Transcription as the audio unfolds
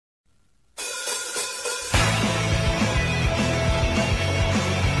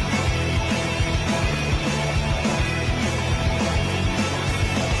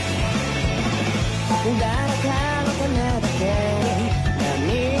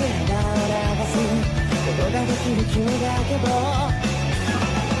けど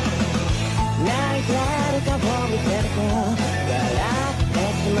泣いてる顔を見てると笑って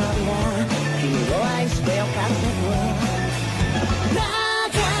しまうんだ。君を愛してよかったと。だ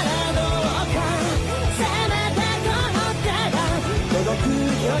からどうかせめてこの手が届く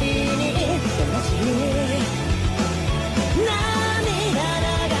距離にしてほしい。涙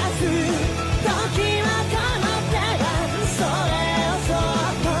流す時はこの手がそれをそ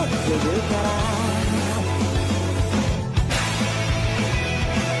っと言うから。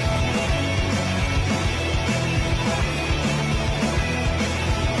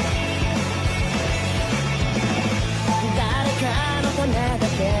誰かのためだ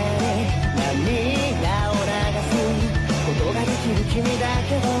けに涙を流すことができる君だ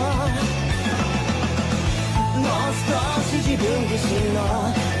けど、もう少し自分自身の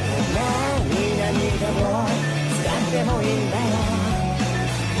ために涙を使ってもいいんだよ。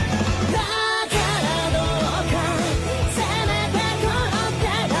だからどうかせめてこの手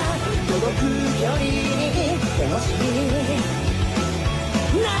が届く距離にしてほしい。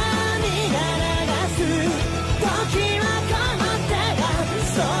涙流す時はこの手が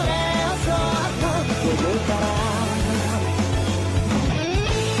それをそっと言うから。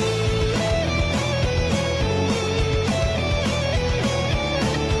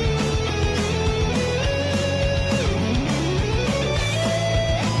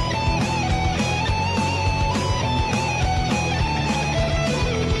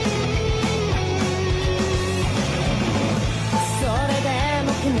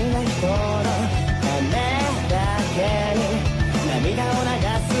涙を流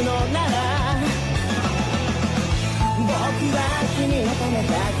すのなら僕は君のため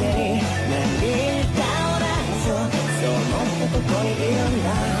だけに涙を流そう、そう思ってここにいるんだ。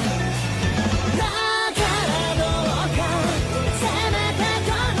だからどうかせめてこ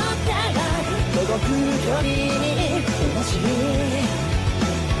の手が届く距離にしてほしい。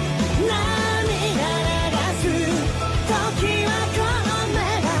涙流す時はこの目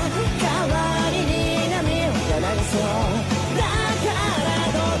が代わりに涙を流そう。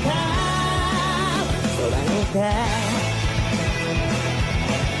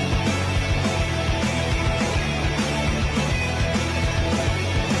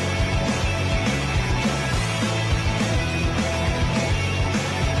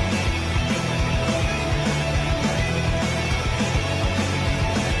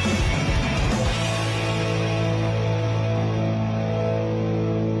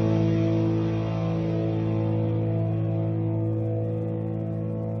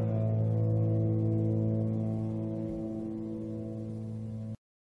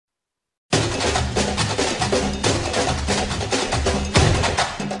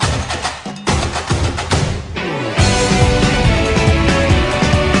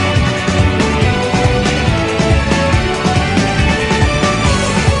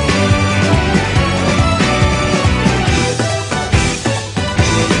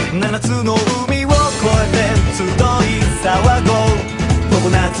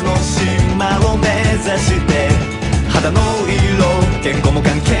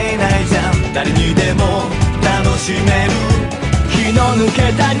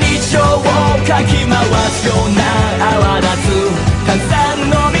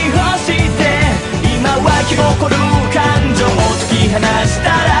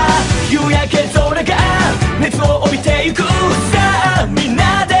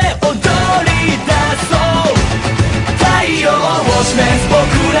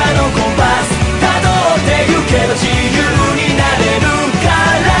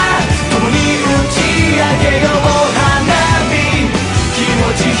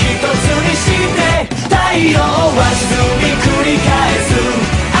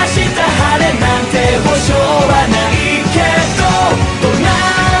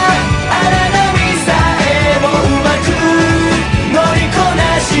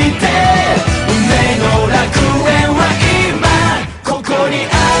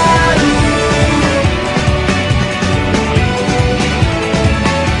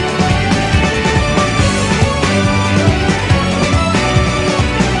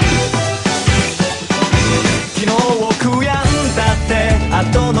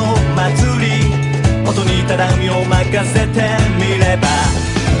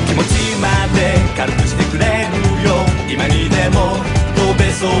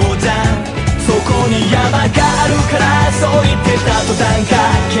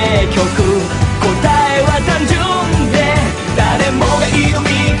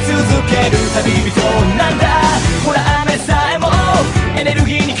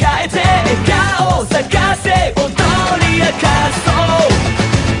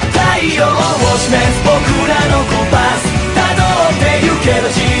太陽を示す僕らのコンパス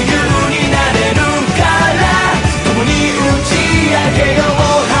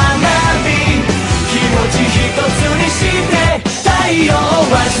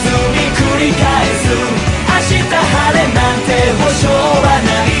は沈み繰り返す。明日晴れなんて保証は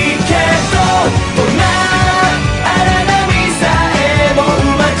ないけど、どんな荒波さえもう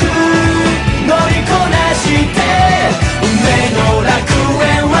まく乗りこなして、運命の楽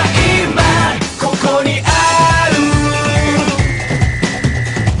園は今ここにある。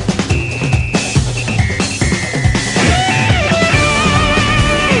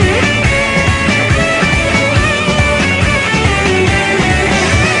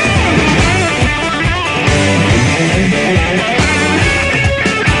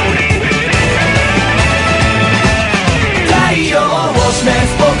太陽を示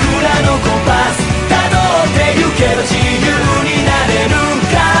す僕らのコンパス、たどってゆけば自由になれる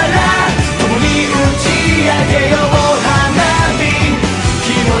から、共に打ち上げよう花火、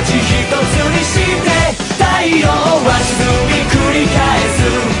気持ち一つにして。太陽は沈み繰り返す。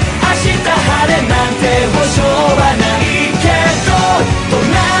明日晴れなんて保証はないけど、どん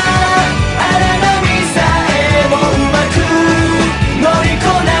な荒波さえもうまく乗りこ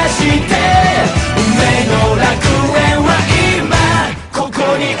なして、運命の楽園は今ここ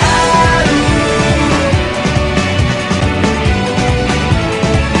にある。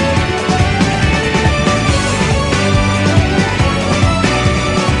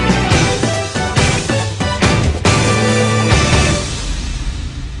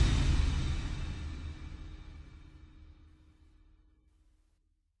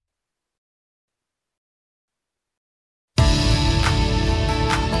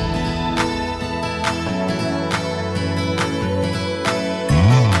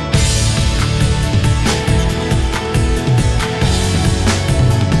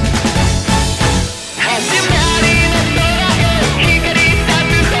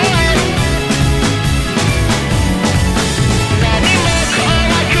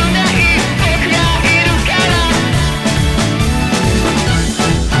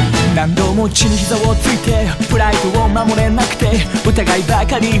何度も地に膝をついてプライドを守れなくて、疑いば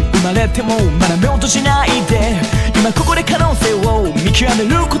かり生まれてもまだ目を閉じないで、今ここで可能性を見極め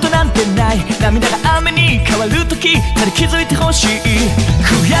ることなんてない。涙が雨に変わる時ただ気づいてほしい。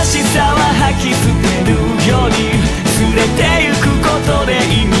悔しさは吐き捨てるより連れてゆくことで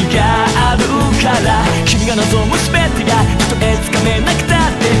意味があるから、君が望む全てがたとえつかめなくた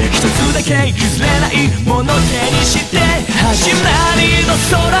って一つだけ譲れないものを手にして、始まりの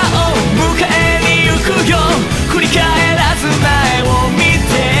空を迎えに行くよ。振り返らず前を見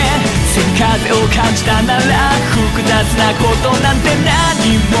て、背風を感じたなら複雑なことなんて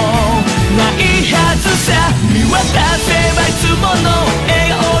何もないはずさ。見渡せばいつもの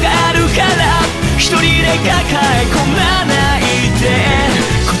笑顔があるから、一人で抱え込まないで、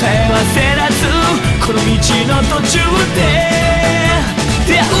答えは焦らずこの道の途中で出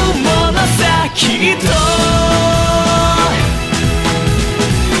会うものさきっと。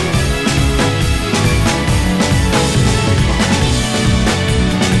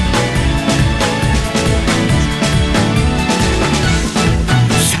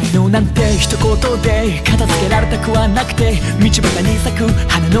なんて一言で片付けられたくはなくて、道端に咲く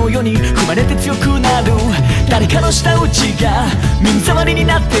花のように踏まれて強くなる。誰かの舌打ちが耳障りに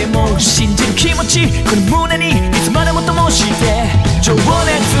なっても信じる気持ち、この胸にいつまでも灯して、情熱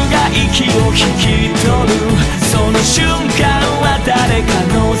が息を引き取るその瞬間は誰か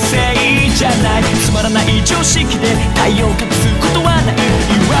のせいじゃない。つまらない常識で太陽を隠すことはない。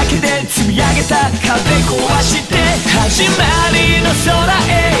言い訳で積み上げた壁壊して、始まりの空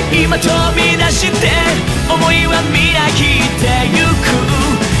へ今飛び出して、思いはみなぎってゆく。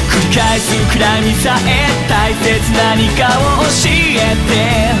繰り返すくらいにさえ大切な何かを教えて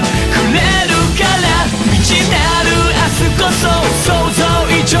くれるから、未知なる明日こそ想像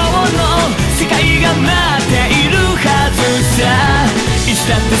以上の世界が待っているはずさ。いつ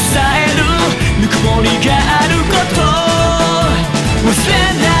だってさえるぬくもりがあること忘れ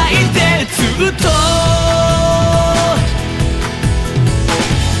ないでずっと。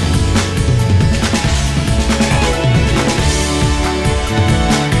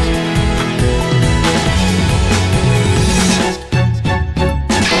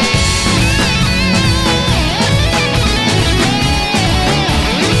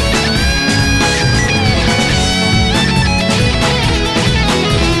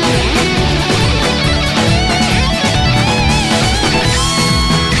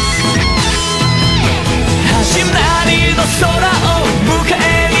空を迎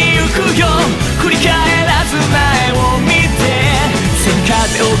えに行くよ。振り返らず前を見て、背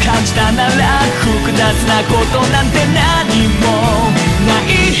風を感じたなら複雑なことなんて何もな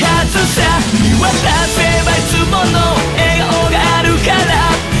いはずさ。見渡せばいつもの笑顔があるか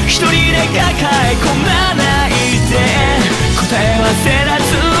ら、一人で抱え込まないで、答えは焦らず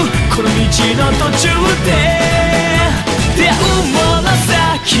の途中で出会うもの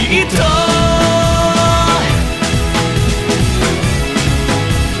さきっと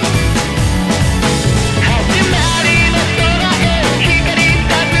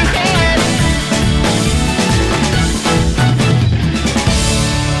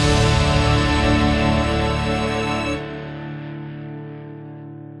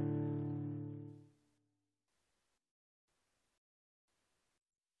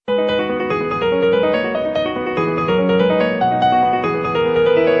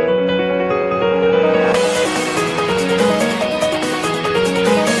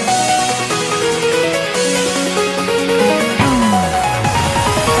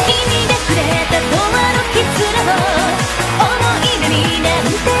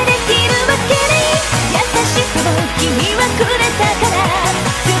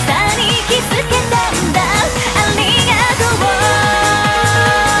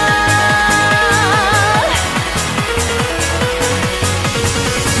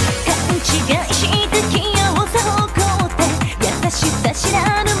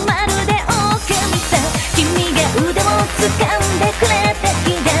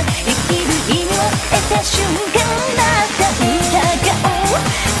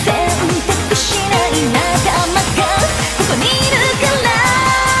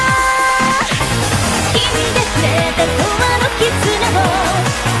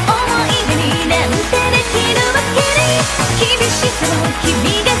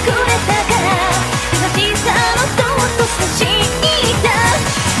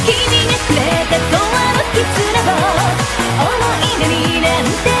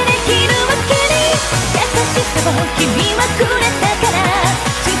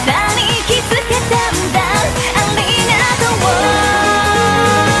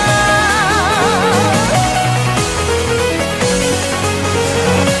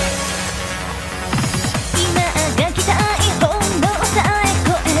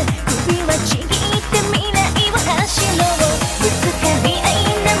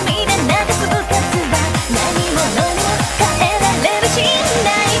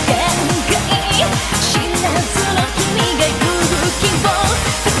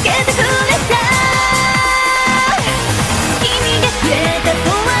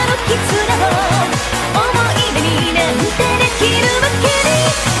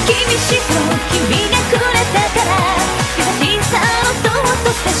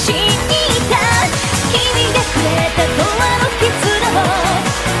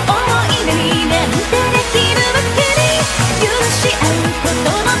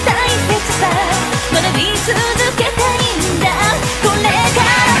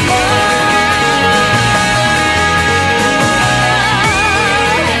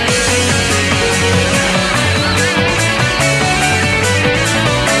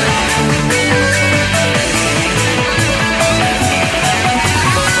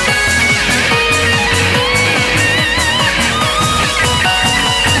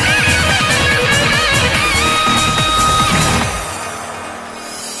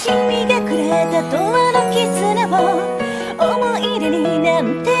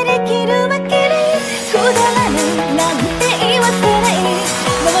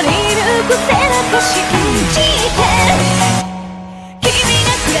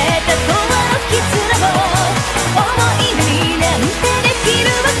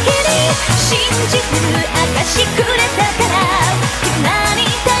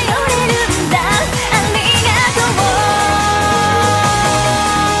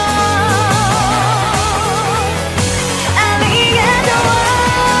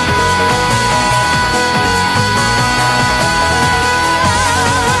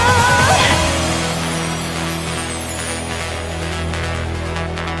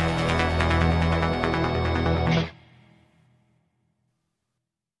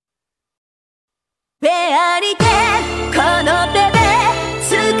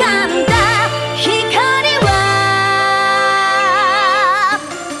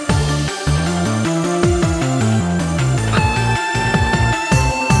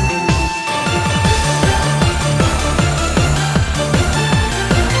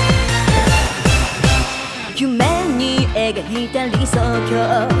描いた理想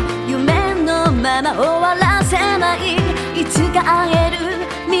郷、夢のまま終わらせない、いつか会える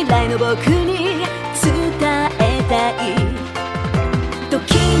未来の僕に伝えたい。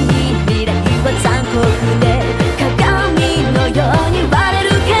時に未来は残酷で鏡のように割れる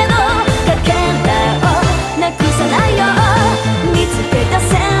けど、かけらをなくさないよう見つけ出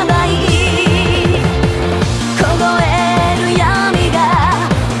せばいい。凍える闇が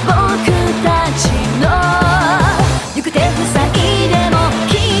僕たちの行く手塞いでも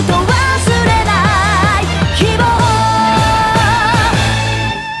きっと忘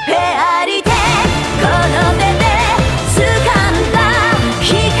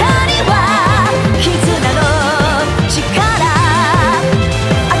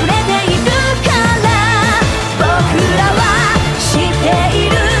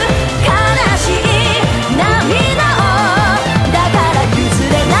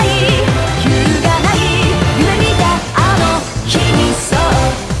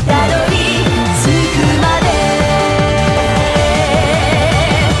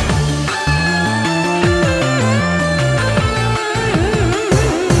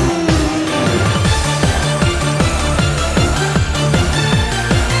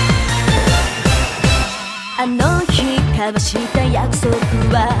交わした約束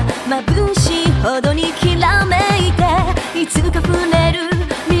は眩しいほどにきらめいて、いつか触れる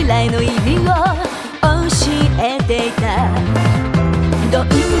未来の意味を教えていた。どん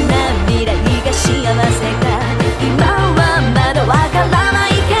な未来が幸せか今はまだわからない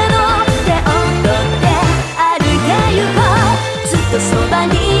けど、手を取って歩いてゆこう、ずっとそば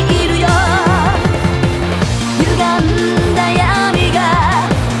にいるよ。歪んだ闇が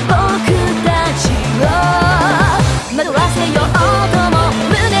僕たちを惑わせようとも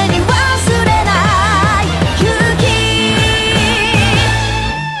胸に忘れない勇気。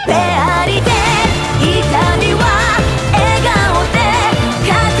フェアリーで痛みは笑顔で隠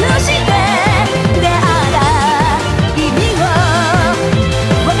して出会った意味を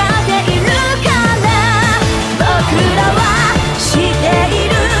分かっているから僕らは知ってい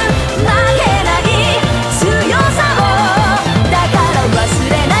る。負けない強さをだから忘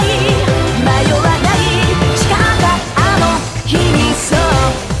れない迷わない誓ったあの日にそう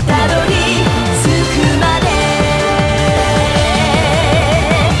たどり着くまで。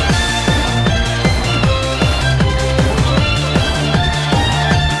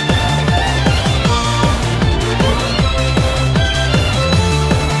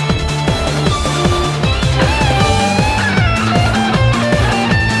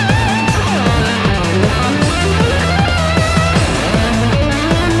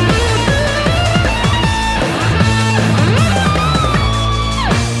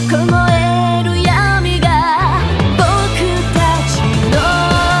凍える闇が僕たちの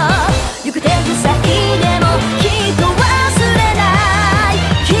行く手さえでもきっと忘れない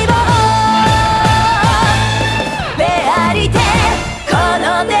希望。フェアリーでこの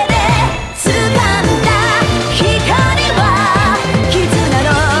手で掴んだ光は絆の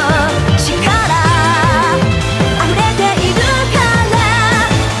力溢れているから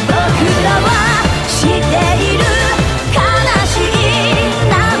僕らは知っている。悲しい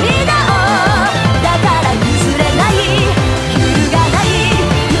涙をだから譲れない揺るがない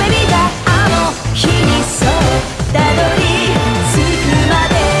夢見たあの日にそうたどり着くま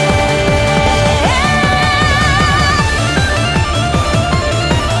で。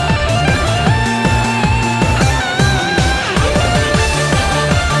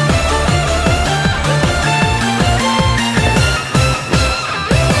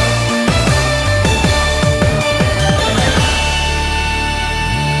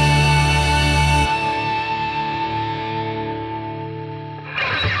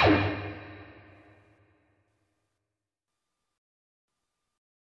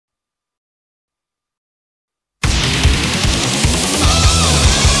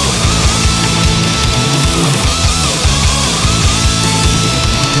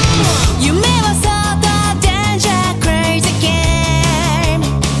夢はそっと Danger Crazy Game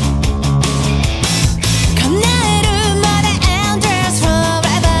叶えるまで Endless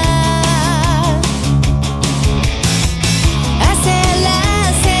Forever 焦ら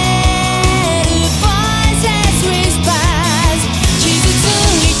せる Voiceless Whispers 傷つ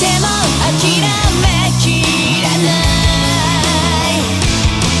いても諦めきらない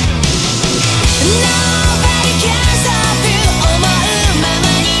Nobody can stop you 思うまま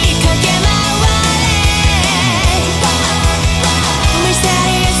に駆け回れ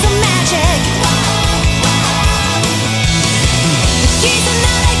Mysterious Magic 絆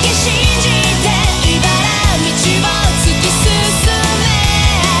だけ信じて茨道を突き進め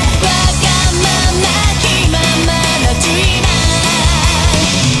わがまま気ままな Dreamer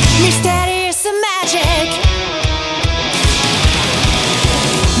Mysterious Magic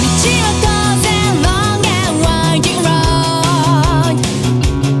道は当然 Long and winding road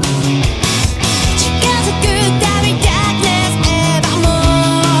近づくたび Darkness evermore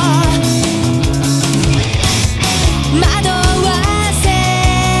惑わせ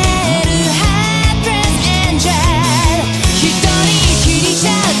る Heartless Angel 一人きりじゃ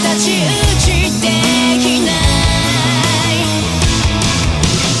太刀打ちできない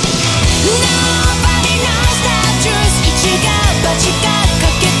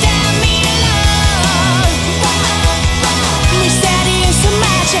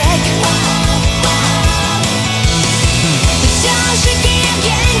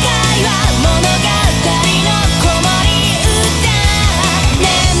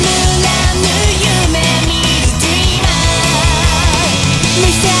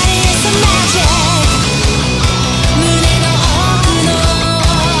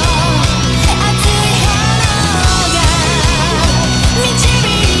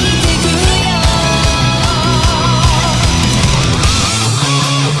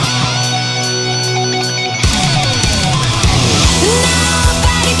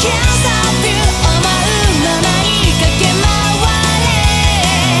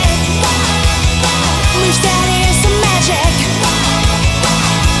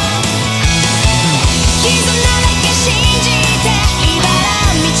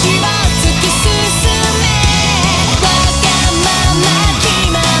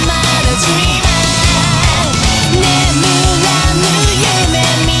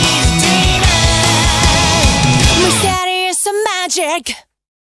like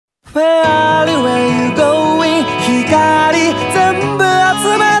Where are you going 光全部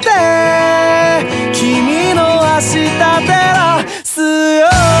集めて君の明日照らすよ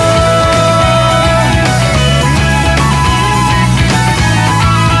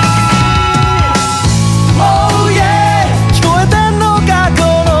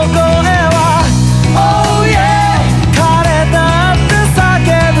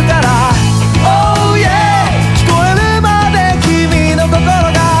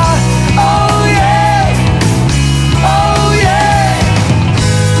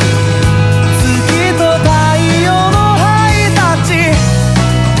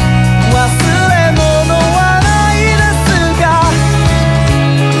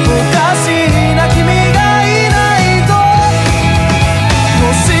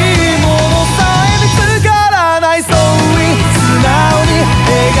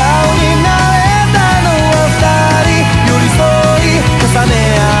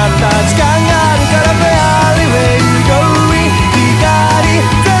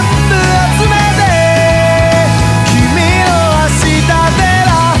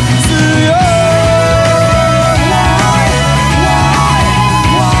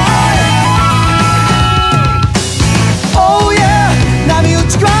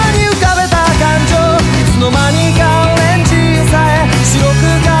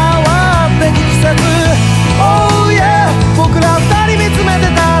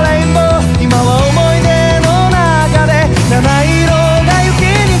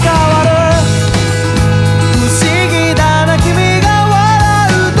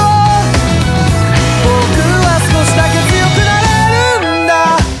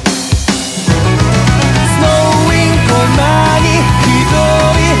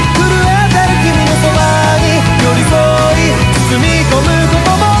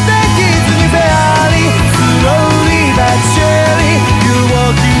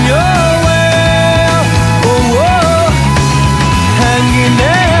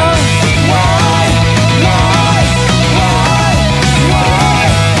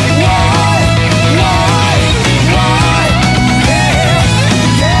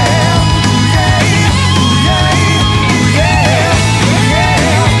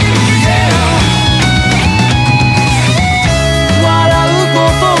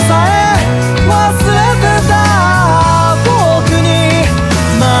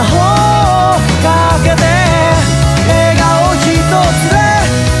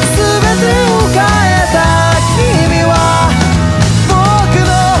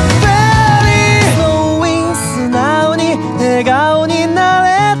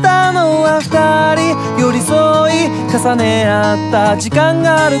重ね合った時間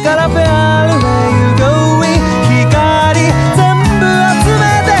があるから Where are you going 光全部集め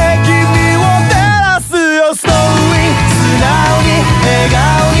て君を照らすよ Snowing 素直に笑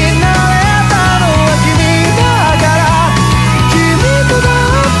顔になれたのは君だから君とだ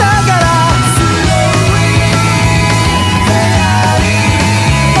ったから Snowing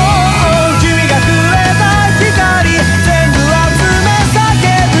Oh 君がくれた光全部集め叫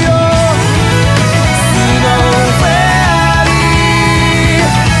ぶよ Snowing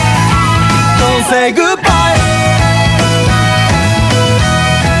Say goodbye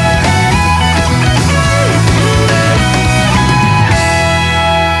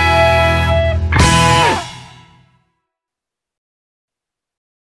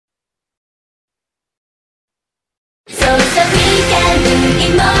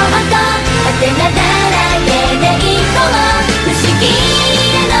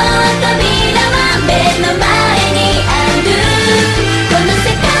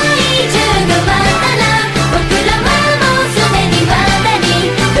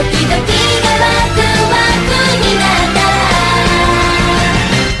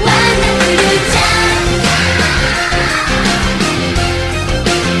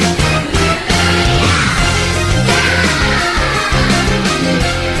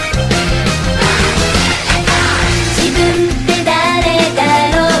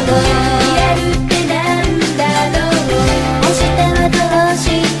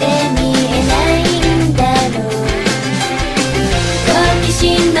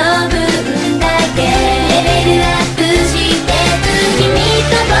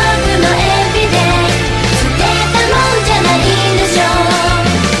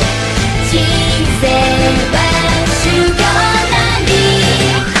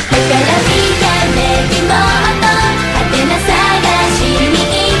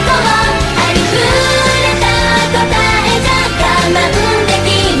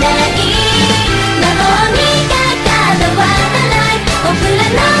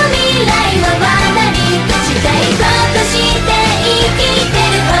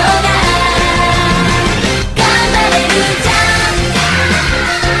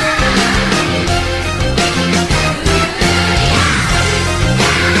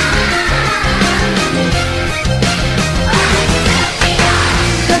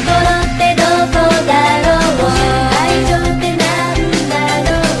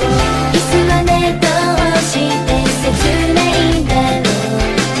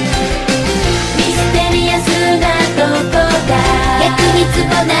秘密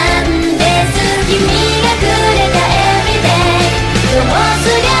なんです。君がくれた Everyday どうす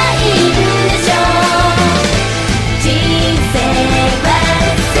りゃいいんでしょう。人生は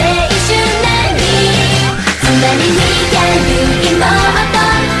青春なにつまり We can do 妹は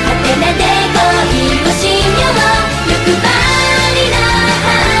てなで恋をしよう。欲張りなハ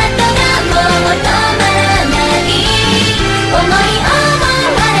ートがもう止まらない。思い思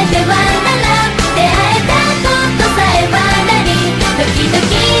われてはなら出会えたことさえは何。時々で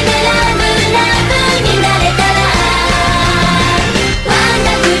ラブラブになれたらワンダ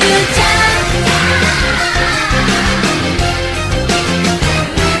フルちゃん。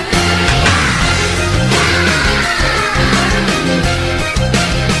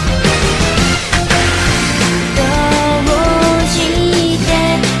どうして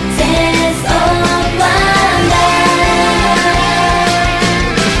Sense of Wonder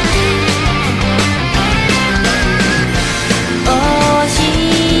教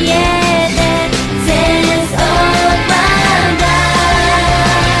えて Sense of Wonder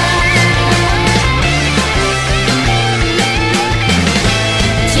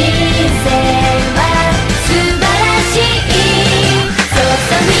人生は素晴らしい。そう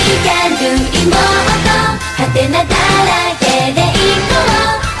そう We can do 妹はてなだらけで行こ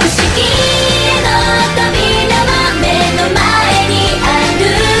う。不思議への扉は目の前にある。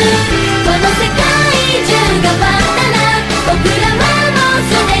この世界中がファンタな僕らはもう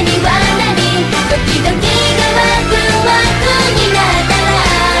すでに罠に。時々がワクワクになったら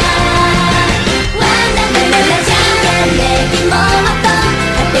ワンダフルな時間で妹は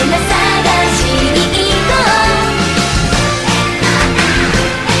てな探しに行こう。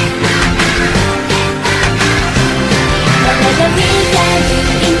我が We can do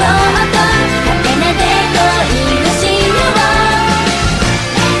妹はてなで恋をしよう。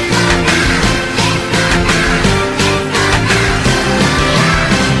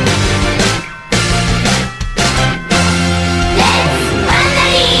Let's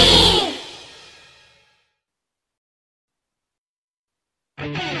Wandering!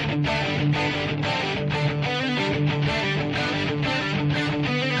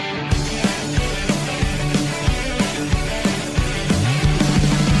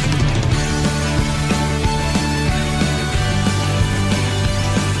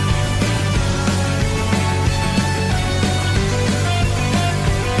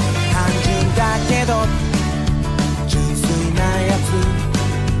 単純だけど純粋なやつ、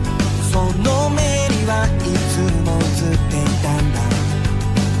その目にはいつも映っていたんだ。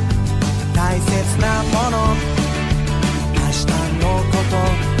大切なもの、明日のこと、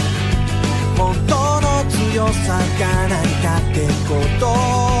本当の強さが何かってこと。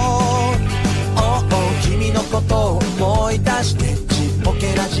おお君のことを思い出してちっぽ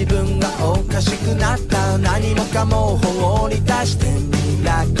けな自分がおかしくなった。何もかも放り出してミ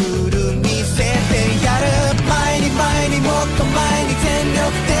ラクル見せてやる。前に前にもっと前に全力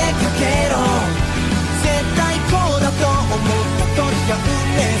でかけろ。絶対こうだと思った時が運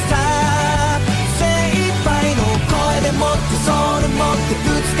命さ。精一杯の声でもってソウル持って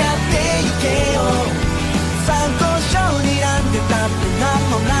ぶつかってゆけよ。参考書になんでたってなん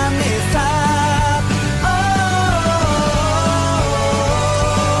もなんねえさ。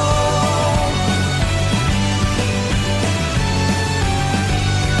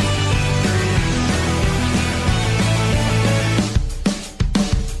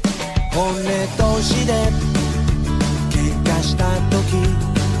本音同士で喧嘩した時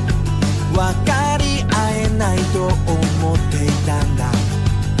分かり合えないと思っていたんだ。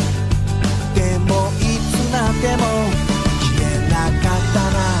でもいつなっても消えなかった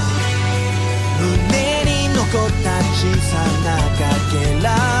な。胸に残った小さなかけら。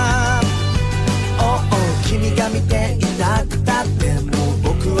おお君が見ていなくたってもう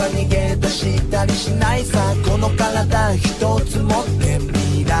僕は逃げ出したりしないさ。この体一つ持って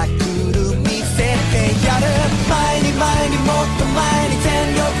ミラクル見せてやる。前に前にもっと前に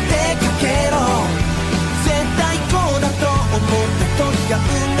全力でかけろ。絶対こうだと思った時が運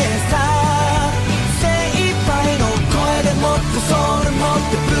命さ。精一杯の声でもっとソウル持っ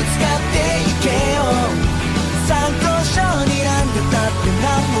てぶつかっていけよ。参考書になんでたって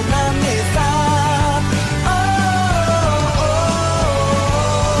なんもなんねえさ。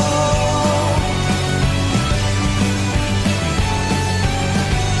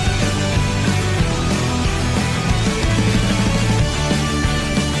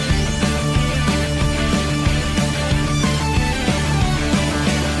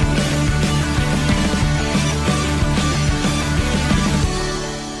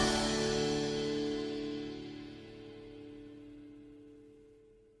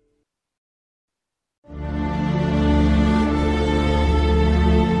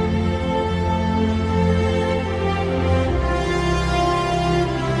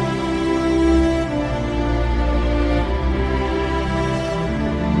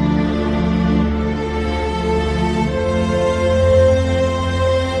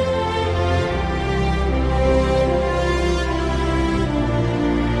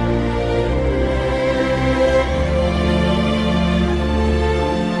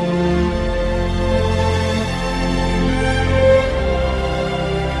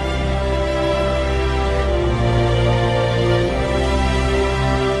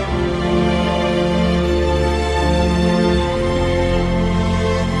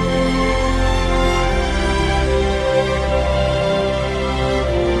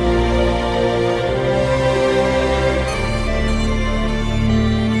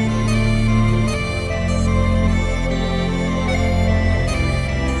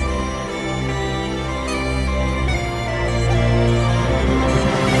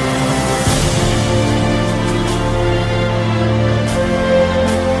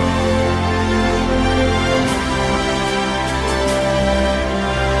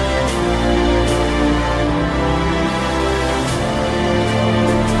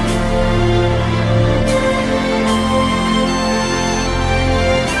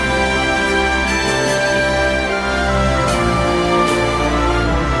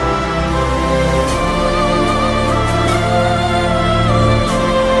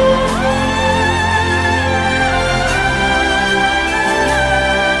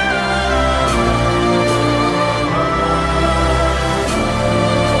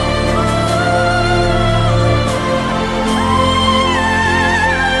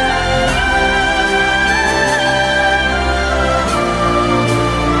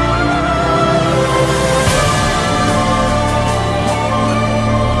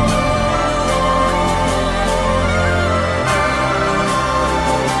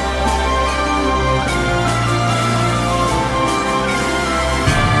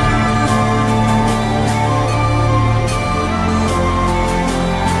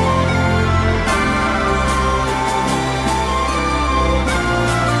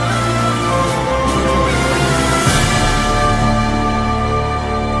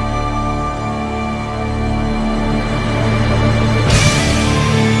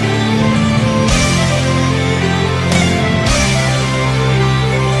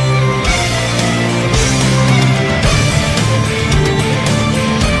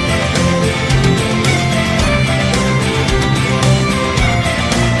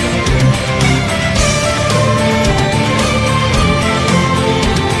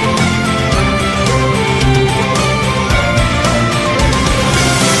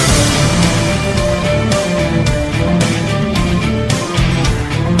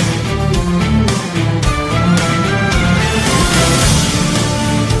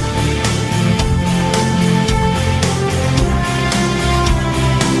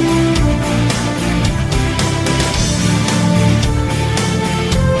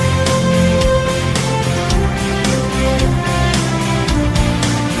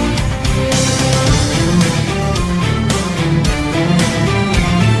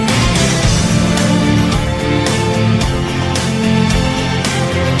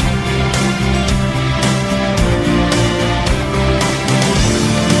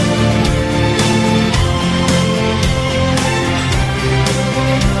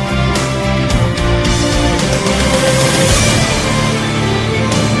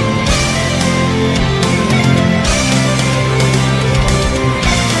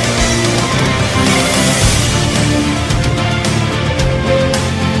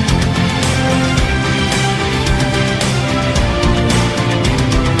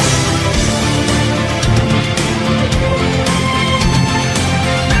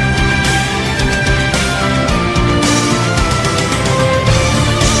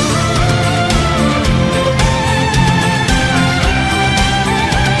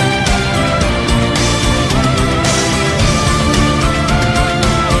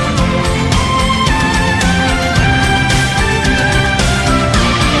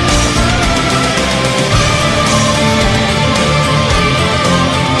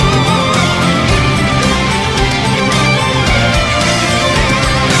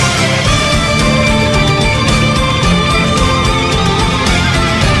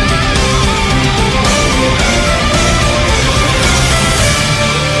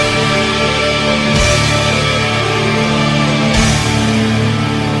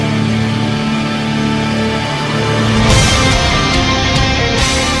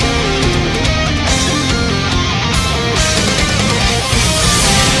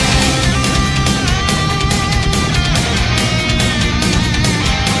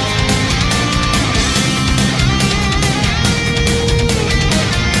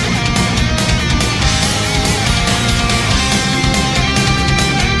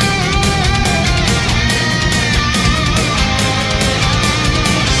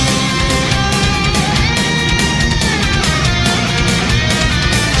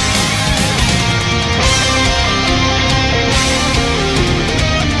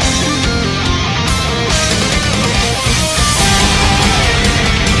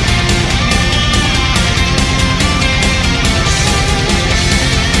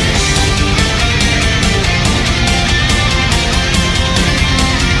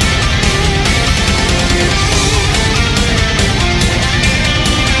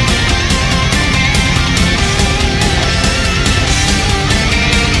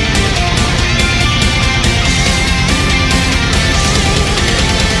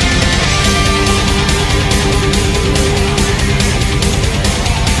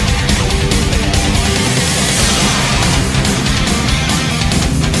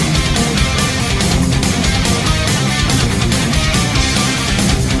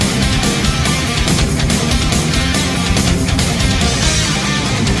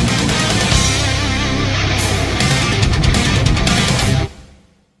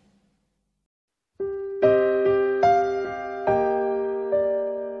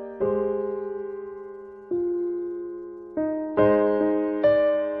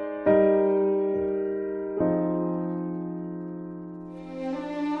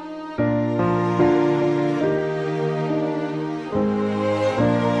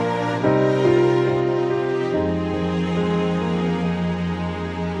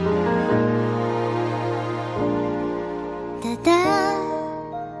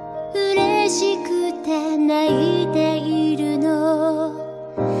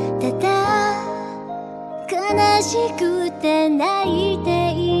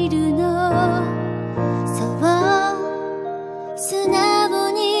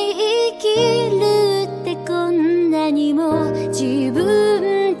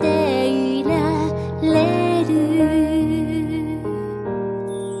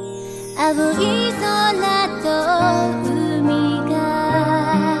青い空と海が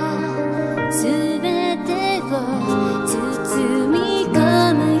全てを包み込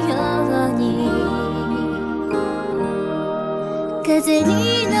むように風に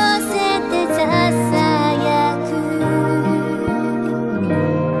乗せてささやく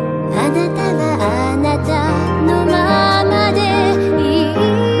あなたはあなたのままでい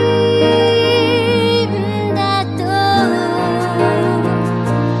いんだと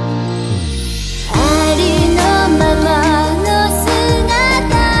ありのままの姿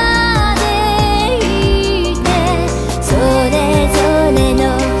でいてそれぞれの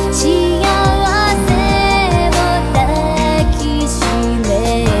幸せを抱きしめ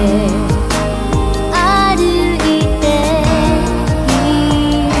歩いてい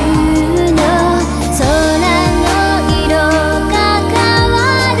るの空の色が変わ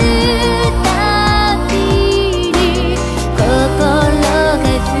るたびに心が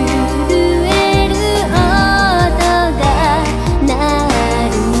震える音が鳴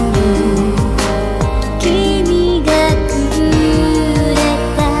る君がくれ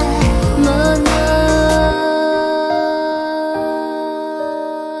たもの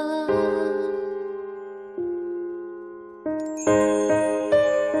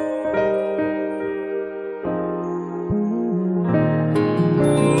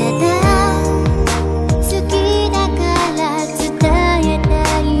ただ好きだから伝えた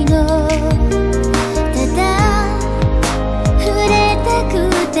いのただ触れたく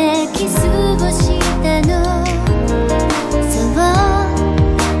てキスをしたのそう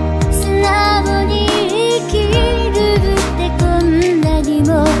素直に生きるってこんなにも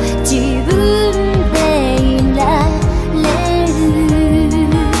自分でいられる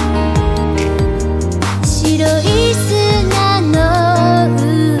白い砂の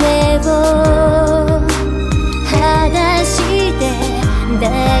上を裸足で大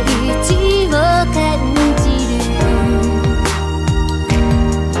地を感じる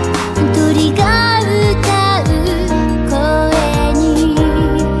鳥が歌う声に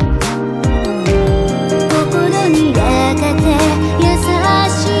心にやがて優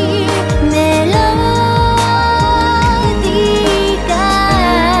しいメロディーが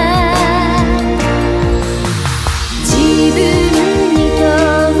自分にと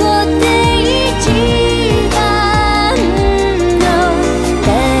って一番の大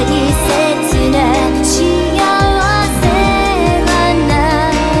切な幸せは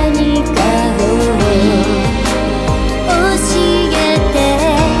何かを教えて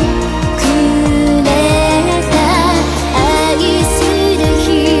くれた愛する人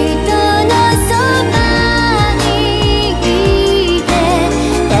のそばにいて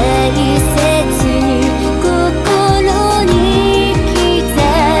大切に心に刻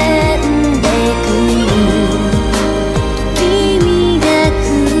んでく君がく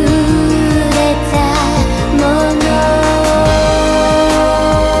れたもの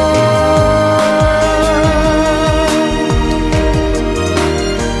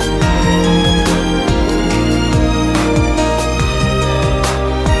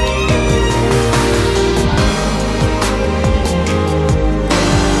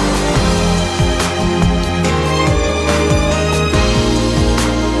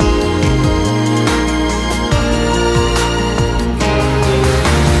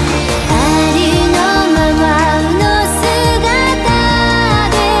ありのままの姿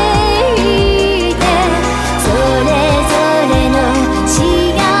でいてそれぞれの幸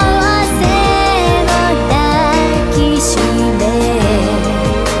せを抱きしめ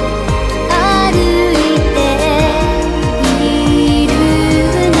歩いている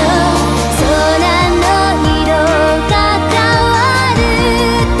の空の色が変わる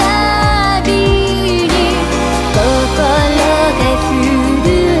たびに心が震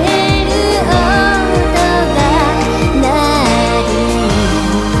える音が鳴る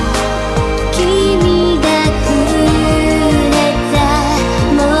君がくれた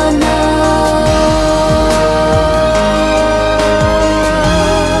もの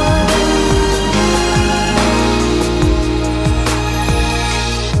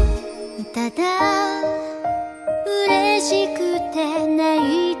ただ嬉しくて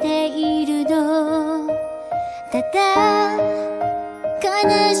泣いているのただ悲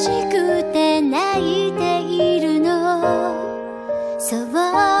しくて泣い